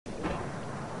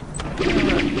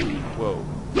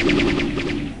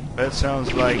That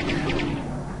sounds like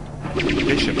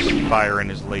Bishop's firing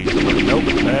his laser. Nope,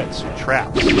 that's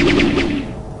traps.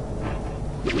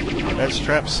 That's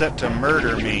traps set to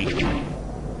murder me.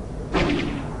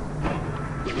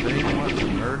 They want to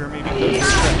murder me because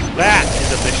that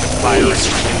is a Bishop firing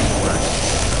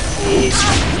his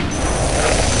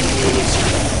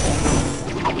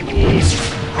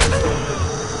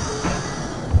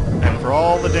And for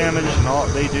all the damage and all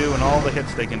they do and all the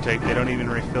hits they can take, they don't even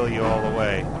refill you all the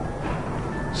way.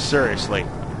 Seriously.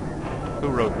 Who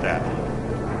wrote that?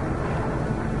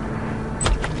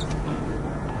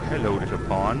 Hello, little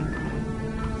pawn.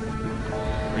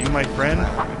 Are you my friend?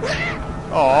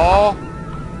 Aww!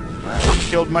 You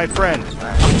killed my friend.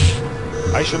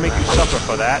 I shall make you suffer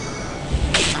for that.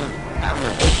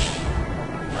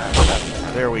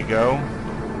 There we go.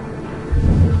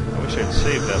 I wish I'd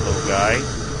saved that little guy.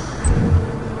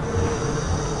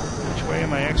 Which way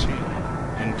am I actually...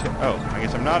 Oh, I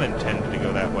guess I'm not intended to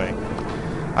go that way.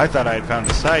 I thought I had found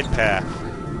a side path.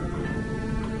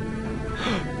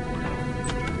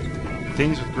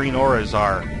 Things with green auras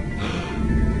are...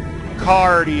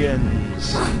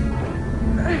 Guardians!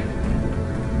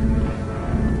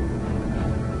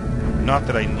 Not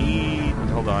that I need...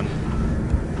 Hold on.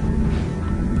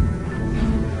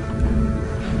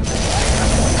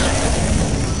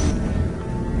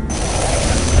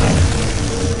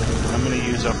 I'm going to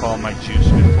use up all my juice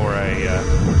before I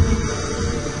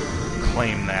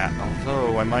claim that.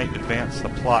 Although I might advance the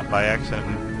plot by accident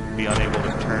and be unable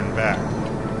to turn back.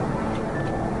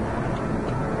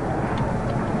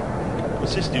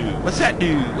 What's this do? What's that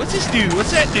do? What's this do?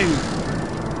 What's that do?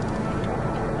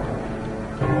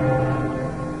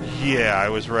 Yeah, I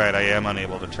was right. I am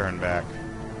unable to turn back.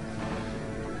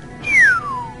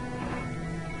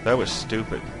 That was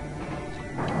stupid.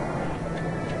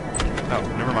 Oh,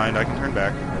 never mind. I can turn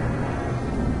back.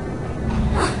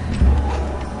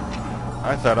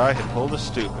 I thought I had pulled a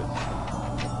stupid.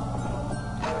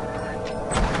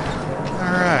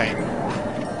 Alright.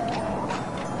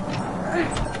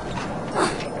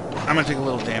 I'm gonna take a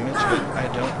little damage, but I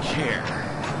don't care.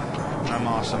 I'm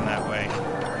awesome that way.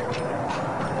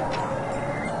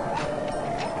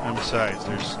 And besides,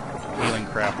 there's healing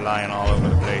crap lying all over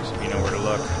the place if you know where to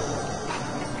look.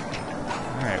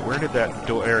 Alright, where did that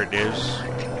door... There it is.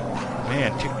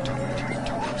 Man, ticky-tocky.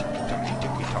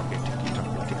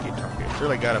 It's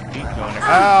really got a beat going there.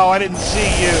 Ow, I didn't see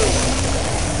you!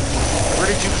 Where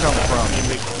did you come from, you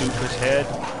big doofus head?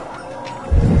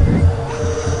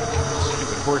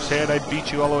 Stupid horse head, I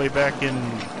beat you all the way back in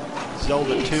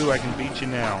Zelda 2. I can beat you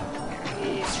now.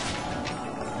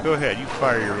 Go ahead, you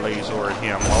fire your laser at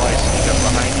him while I sneak up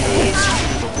behind you and take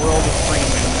you to the world of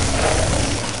Freeman.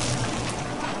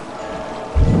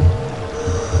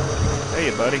 Hey,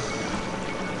 buddy.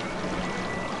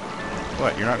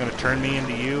 What, you're not going to turn me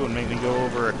into you and make me go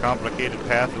over a complicated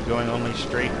path of going only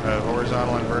straight,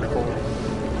 horizontal and vertical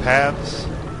paths?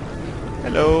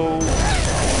 Hello?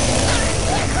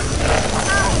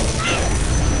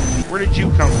 Where did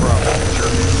you come from?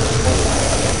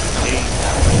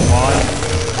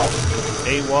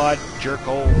 A-wad,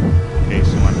 jerkhole. Okay,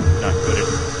 so I'm not good at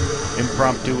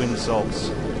impromptu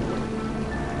insults.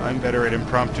 I'm better at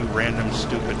impromptu, random,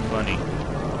 stupid, funny.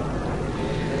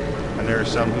 And there are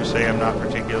some who say I'm not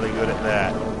particularly good at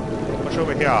that. What's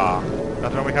over here?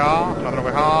 Nothing over here, nothing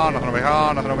over here, nothing over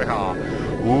here, nothing over here.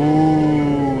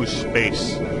 Ooh,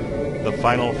 space. The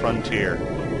final frontier.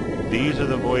 These are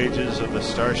the voyages of the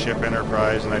Starship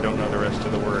Enterprise, and I don't know the rest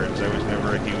of the words. I was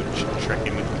never a huge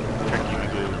Trekkie Magoo.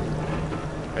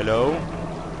 Hello?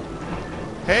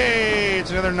 Hey,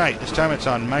 it's another night. This time it's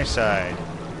on my side.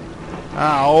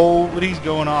 Oh, but he's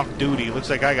going off duty. Looks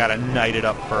like I gotta night it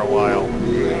up for a while.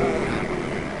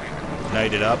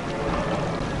 Night it up.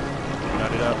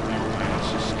 Night it up. Never mind.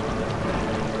 It's just...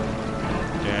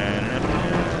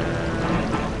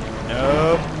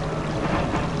 Nope.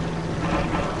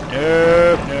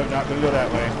 Nope. Nope. Not gonna go that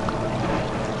way.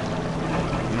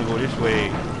 I'm gonna go this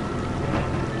way.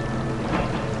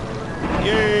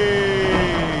 Yay!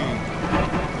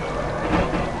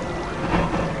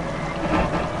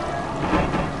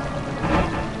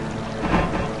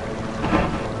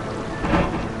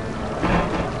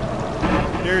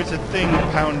 There's a thing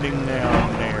pounding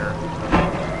down there.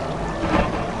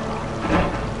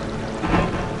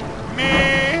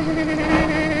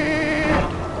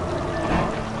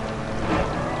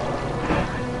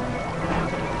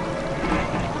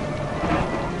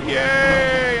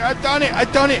 Yay! I done it! I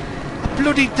done it! I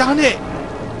bloody done it!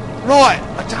 Right!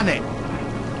 I done it!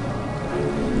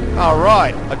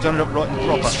 Alright! I done it up right and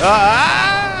proper. Ah!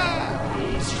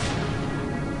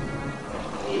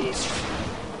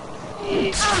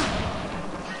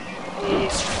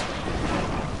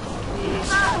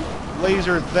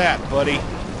 Laser that, buddy.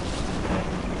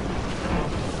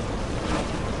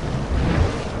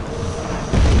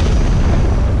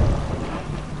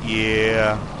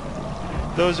 Yeah.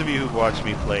 Those of you who've watched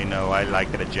me play know I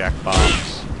like it to jack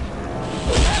bombs.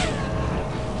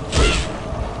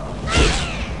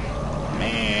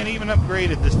 Man, even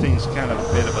upgraded, this thing's kind of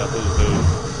a bit of a hoo-hoo.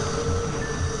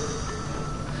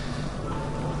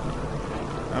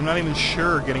 I'm not even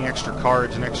sure getting extra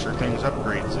cards and extra things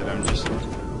upgrades it. I'm just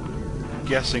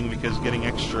guessing because getting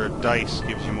extra dice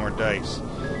gives you more dice.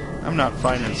 I'm not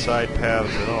finding side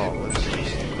paths at all. It's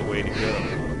just the way to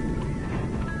go.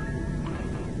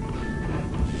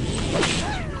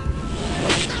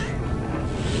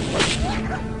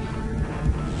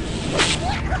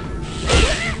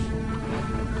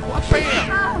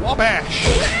 Bam! Wabash!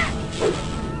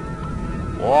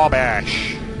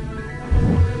 Wabash!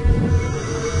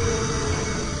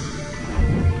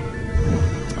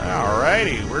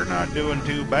 Alrighty, we're not doing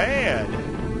too bad.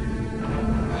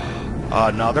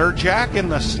 Another Jack in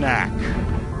the Snack.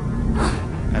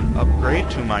 An upgrade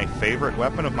to my favorite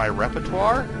weapon of my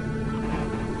repertoire?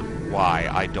 Why,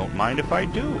 I don't mind if I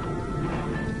do.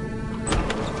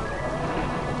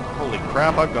 Holy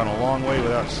crap, I've gone a long way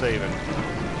without saving.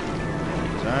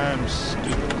 I'm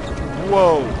stupid.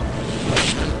 Whoa!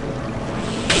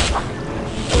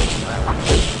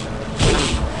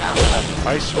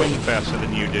 I swing faster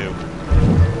than you do.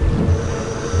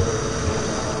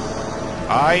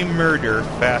 I murder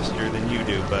faster than you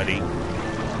do, buddy.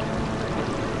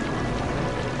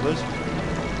 Those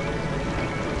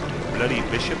bloody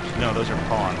bishops? No, those are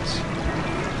pawns.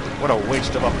 What a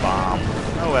waste of a bomb.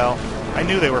 Oh well, I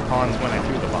knew they were pawns when I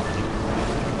threw the bomb.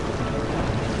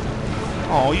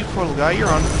 Oh, you poor little guy, you're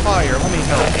on fire. Let me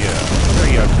help you.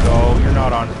 There you go. You're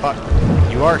not on fire.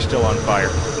 You are still on fire.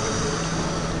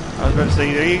 I was about to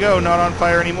say, there you go, not on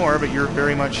fire anymore, but you're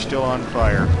very much still on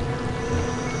fire.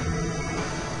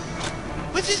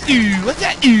 What's this do? What's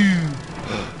that do?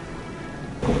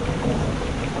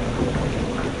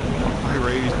 I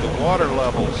raised the water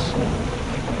levels.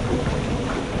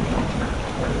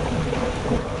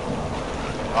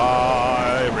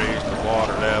 I raised the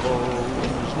water levels.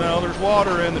 Now there's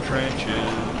water in the trenches.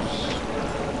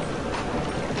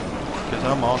 Cause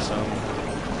I'm awesome.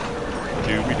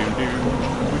 Dooby-doo-doo.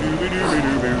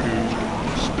 Dooby-doo-doo-doo-doo-doo.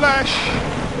 Splash!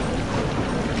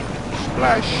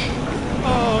 Splash!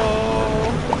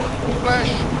 Oh!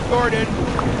 Splash! Gordon!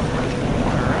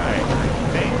 Alright,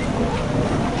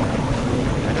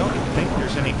 I don't think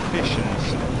there's any fish in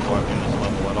this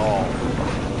level at all.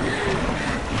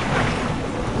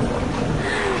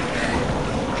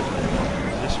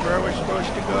 Where we're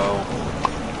supposed to go?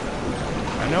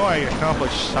 I know I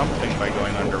accomplished something by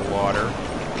going underwater.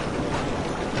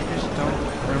 I just don't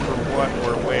remember what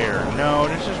or where. No,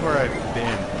 this is where I've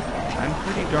been. I'm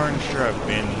pretty darn sure I've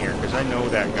been here, because I know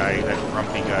that guy, that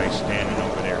grumpy guy standing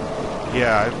over there.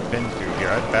 Yeah, I've been through here.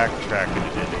 I've backtracked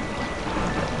and did it.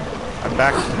 I'm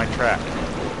back to my track.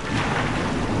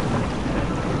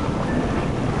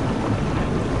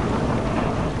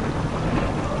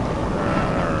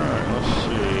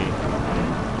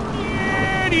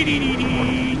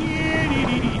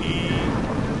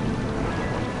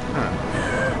 Huh.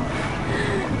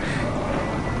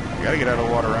 You gotta get out of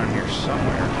water around here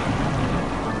somewhere.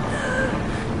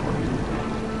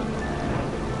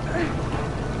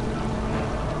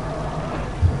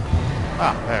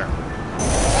 Ah, there.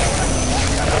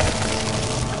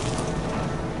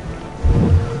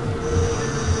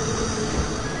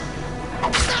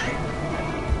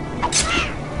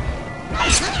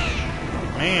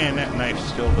 Man, that knife's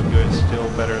still good, still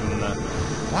better than the...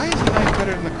 Why is the knife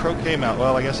better than the croquet mallet?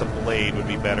 Well, I guess a blade would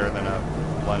be better than a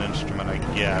blunt instrument, I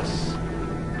guess.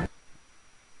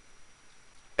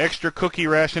 Extra cookie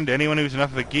ration to anyone who's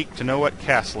enough of a geek to know what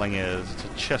castling is. It's a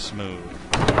chess move.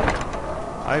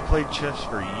 I played chess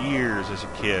for years as a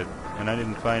kid, and I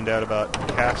didn't find out about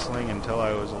castling until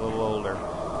I was a little older.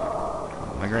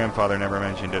 My grandfather never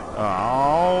mentioned it.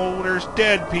 Oh, there's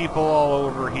dead people all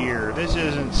over here. This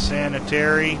isn't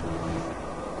sanitary.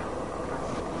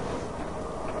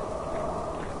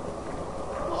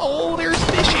 Oh, there's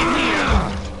fish in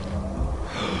here.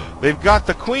 They've got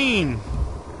the queen.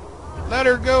 Let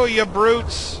her go, you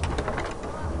brutes.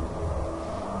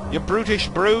 You brutish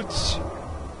brutes.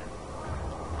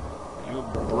 You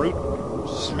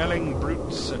brute-smelling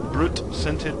brutes.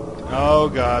 Brute-scented... Oh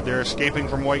god, they're escaping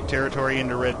from white territory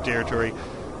into red territory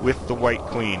with the white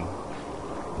queen.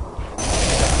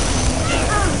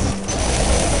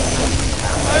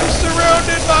 I'm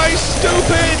surrounded by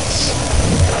stupids!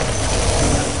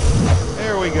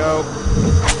 There we go.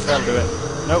 That'll do it.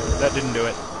 Nope, that didn't do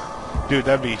it. Dude,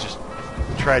 that'd be just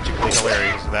tragically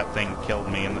hilarious that thing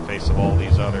killed me in the face of all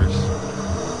these others.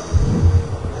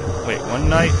 Wait, one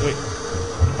night? Wait.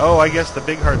 Oh, I guess the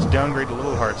big hearts downgrade to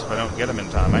little hearts if I don't get them in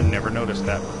time. I never noticed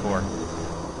that before.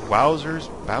 Wowzers,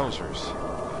 Bowsers.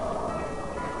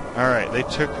 Alright, they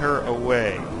took her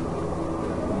away.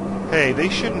 Hey, they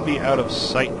shouldn't be out of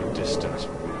sight distance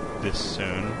this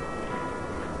soon.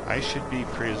 I should be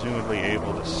presumably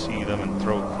able to see them and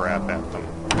throw crap at them.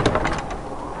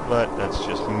 But that's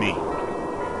just me.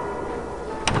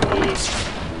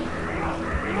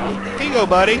 Here you go,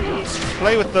 buddy.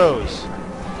 Play with those.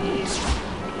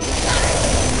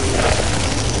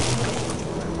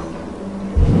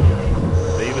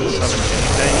 They even summoned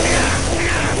anything.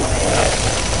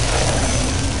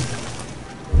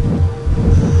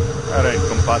 Alright,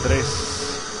 compadres.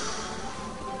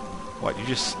 What, you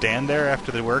just stand there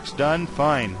after the work's done?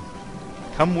 Fine.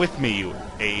 Come with me, you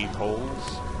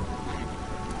a-holes.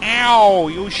 Ow!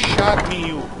 You shot me,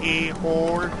 you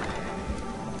a-hole.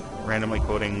 Randomly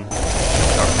quoting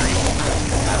Dr. Evil.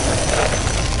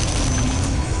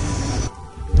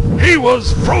 He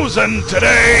was frozen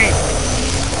today!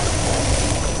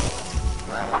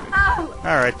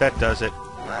 Alright, that does it.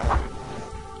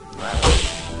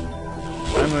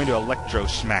 I'm going to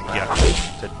electro-smack you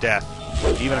to death,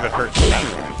 even if it hurts me.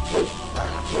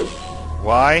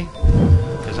 Why?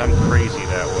 Because I'm crazy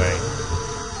that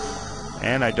way.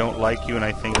 And I don't like you, and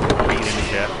I think beaten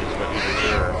to death is what you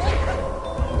deserve.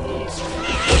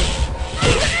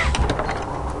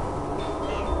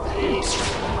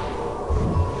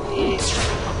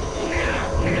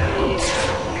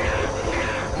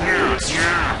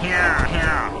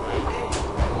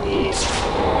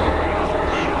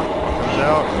 Comes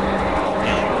out.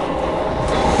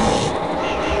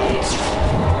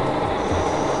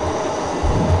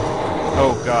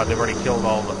 Oh god, they've already killed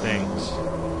all the things.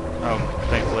 Oh,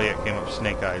 thankfully it came up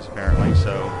Snake Eyes, apparently,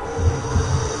 so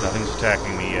nothing's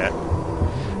attacking me yet.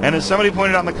 And as somebody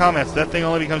pointed out in the comments, that thing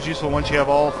only becomes useful once you have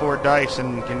all 4 dice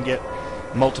and can get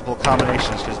multiple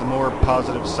combinations, because the more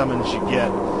positive summons you get,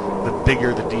 the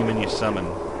bigger the demon you summon.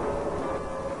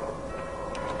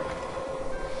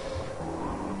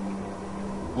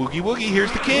 Woogie woogie,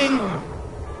 here's the king!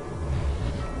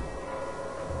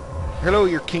 Hello,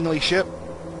 your kingly ship.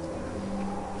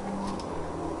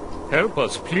 Help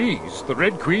us, please. The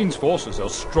Red Queen's forces are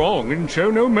strong and show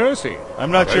no mercy.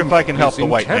 I'm not sure if I can help the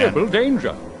white man. Terrible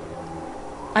danger.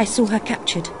 I saw her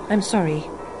captured. I'm sorry.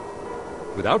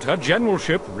 Without her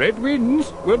generalship, Red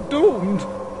Winds, we're doomed.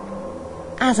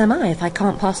 As am I if I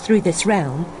can't pass through this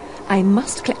realm. I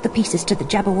must collect the pieces to the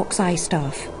Jabberwock's eye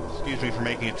staff. Excuse me for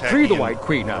making a Free the White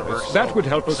Queen, Alice. That would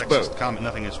help us both. Comment.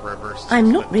 Nothing is reversed.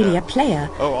 I'm not really a player.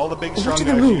 Oh, all the big strong What are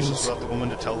the guys rules? useless without the woman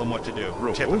to tell them what to do.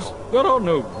 Rules? Typical. There are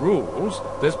no rules.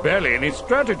 There's barely any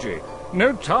strategy.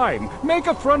 No time. Make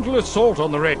a frontal assault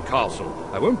on the Red Castle.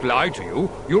 I won't lie to you.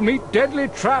 You'll meet deadly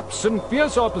traps and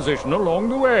fierce opposition along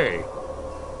the way.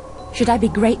 Should I be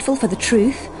grateful for the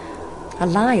truth? A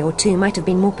lie or two might have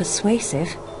been more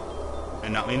persuasive.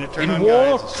 And not mean to turn on In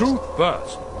war, guys, truth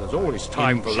first. There's always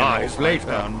time for general, lies I later.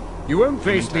 found You won't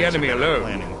face human the types enemy are better at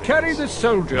alone. planning Carry things. this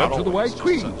soldier Not to the always, White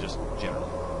Queen. Just general.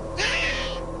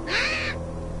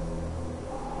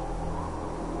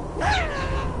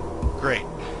 Great.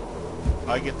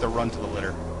 I get the run to the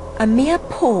litter. A mere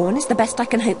pawn is the best I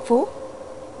can hope for?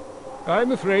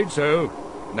 I'm afraid so.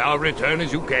 Now return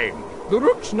as you came. The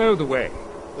rooks know the way.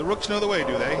 The rooks know the way,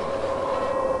 do they?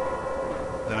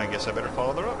 Then I guess I better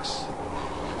follow the rooks.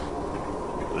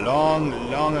 Long,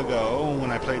 long ago,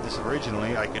 when I played this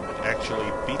originally, I could actually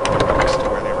beat the rooks to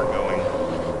where they were going.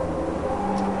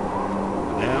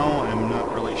 Now, I'm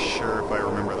not really sure if I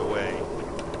remember the way.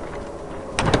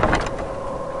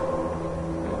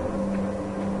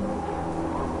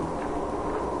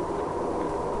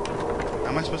 How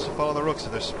am I supposed to follow the rooks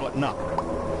if they're splitting up?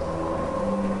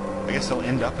 I guess they'll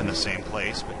end up in the same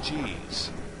place, but geez.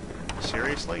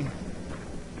 Seriously?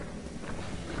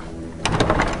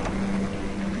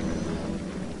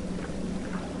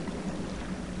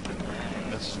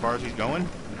 That's as far as he's going?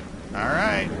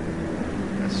 Alright.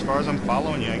 That's as far as I'm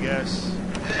following you, I guess.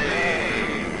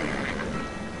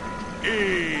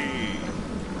 Hey!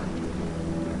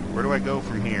 Where do I go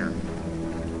from here?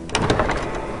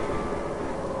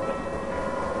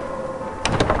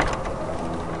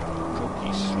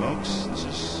 Cookie smokes. This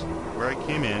is where I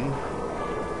came in.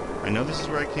 I know this is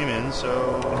where I came in,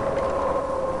 so...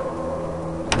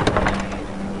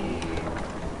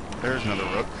 There's another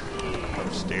rook.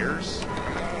 Upstairs.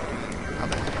 How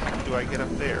the heck do I get up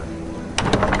there?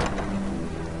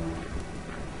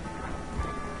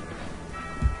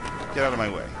 Get out of my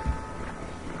way.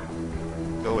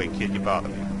 Go away, kid, you bother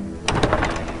me.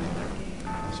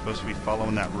 I'm supposed to be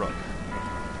following that rook.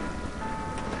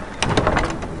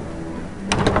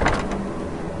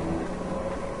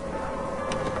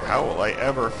 How will I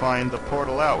ever find the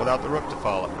portal out without the rook to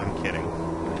follow? I'm kidding.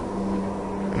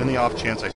 And in the off chance I